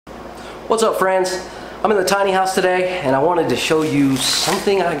What's up, friends? I'm in the tiny house today and I wanted to show you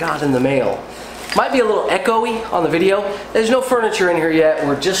something I got in the mail. Might be a little echoey on the video. There's no furniture in here yet.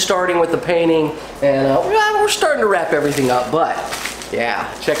 We're just starting with the painting and we're starting to wrap everything up, but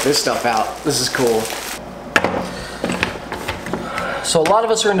yeah, check this stuff out. This is cool. So a lot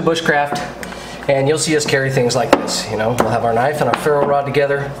of us are into bushcraft and you'll see us carry things like this. You know, we'll have our knife and our ferro rod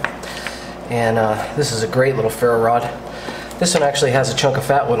together, and this is a great little ferro rod. This one actually has a chunk of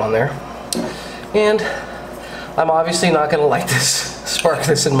fat wood on there. And I'm obviously not going to light this, spark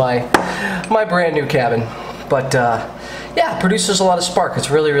this in my brand new cabin. But yeah, it produces a lot of spark. It's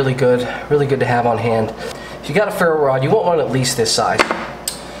really good to have on hand. If you got a ferro rod, you want one at least this size.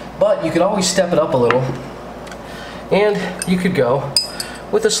 But you could always step it up a little, and you could go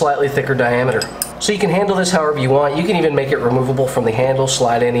with a slightly thicker diameter. So you can handle this however you want. You can even make it removable from the handle,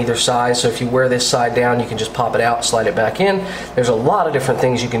 slide in either side. So if you wear this side down, you can just pop it out, slide it back in. There's a lot of different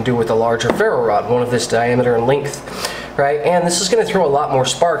things you can do with a larger ferro rod, one of this diameter and length, right? And this is going to throw a lot more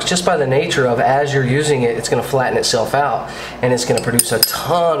sparks just by the nature of, as you're using it, it's going to flatten itself out and it's going to produce a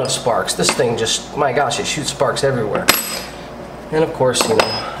ton of sparks. This thing just, my gosh, it shoots sparks everywhere. And of course, you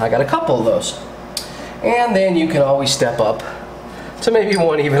know, I got a couple of those. And then you can always step up to maybe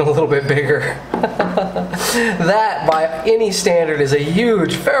one even a little bit bigger. That, by any standard, is a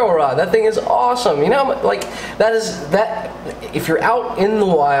huge ferro rod. That thing is awesome. You know, like, that if you're out in the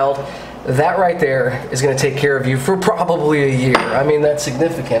wild, that right there is going to take care of you for probably a year. I mean, that's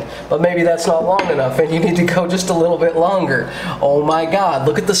significant, but maybe that's not long enough and you need to go just a little bit longer. Oh my God,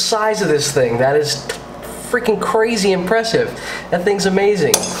 look at the size of this thing. That is freaking crazy impressive. That thing's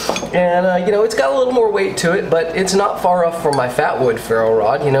amazing. And you know, it's got a little more weight to it, but it's not far off from my fat wood ferro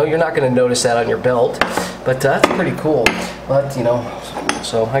rod. You know, you're not going to notice that on your belt, but that's pretty cool. But you know,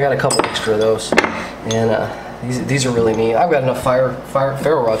 so I got a couple extra of those, and these are really neat. I've got enough fire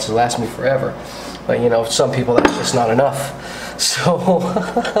ferro rods to last me forever, but you know, some people that's just not enough. So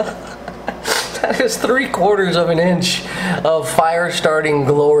that is 3/4 of an inch of fire starting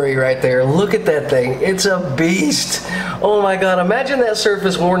glory right there. Look at that thing. It's a beast. Oh my God, imagine that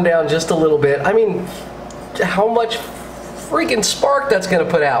surface worn down just a little bit. I mean, how much freaking spark that's gonna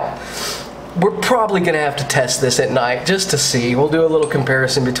put out. We're probably gonna have to test this at night just to see. We'll do a little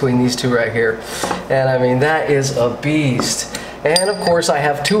comparison between these two right here. And I mean, that is a beast. And of course I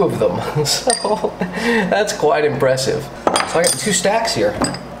have 2 of them. So that's quite impressive. So I got 2 stacks here.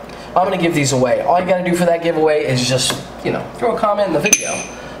 I'm going to give these away. All you got to do for that giveaway is just, you know, throw a comment in the video.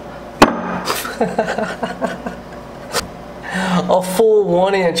 A full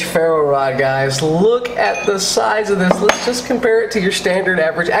 1-inch ferro rod, guys. Look at the size of this. Let's just compare it to your standard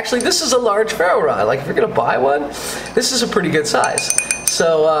average. Actually, this is a large ferro rod. Like, if you're going to buy one, this is a pretty good size.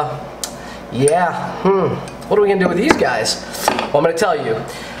 So, yeah. What are we going to do with these guys? Well, I'm going to tell you.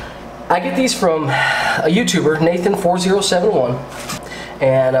 I get these from a YouTuber, Nathan4071.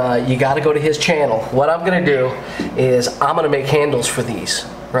 And you got to go to his channel. What I'm going to do is I'm going to make handles for these,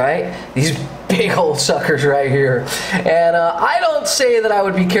 right? These big old suckers right here. And I don't say that I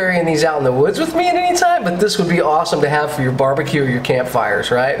would be carrying these out in the woods with me at any time, but this would be awesome to have for your barbecue or your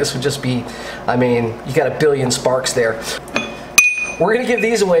campfires, right? This would just be, I mean, you got a billion sparks there. We're going to give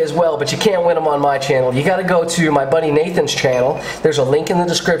these away as well, but you can't win them on my channel. You got to go to my buddy Nathan's channel. There's a link in the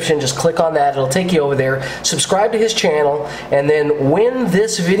description. Just click on that. It'll take you over there. Subscribe to his channel, and then when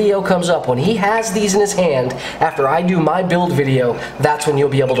this video comes up, when he has these in his hand, after I do my build video, that's when you'll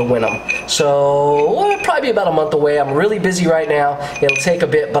be able to win them. So, well, it'll probably be about a month away. I'm really busy right now. It'll take a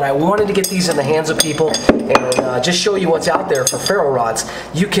bit, but I wanted to get these in the hands of people and just show you what's out there for ferro rods.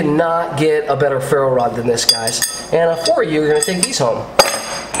 You cannot get a better ferro rod than this, guys. And for you, you're going to take these home.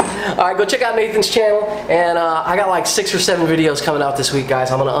 Alright, go check out Nathan's channel, and I got like 6 or 7 videos coming out this week,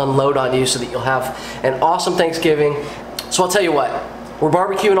 guys. I'm going to unload on you so that you'll have an awesome Thanksgiving. So I'll tell you what, we're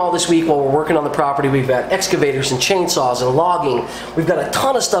barbecuing all this week while we're working on the property. We've got excavators and chainsaws and logging. We've got a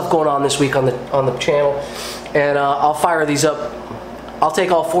ton of stuff going on this week on the channel, and I'll fire these up. I'll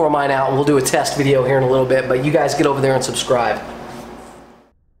take all 4 of mine out and we'll do a test video here in a little bit, but you guys get over there and subscribe.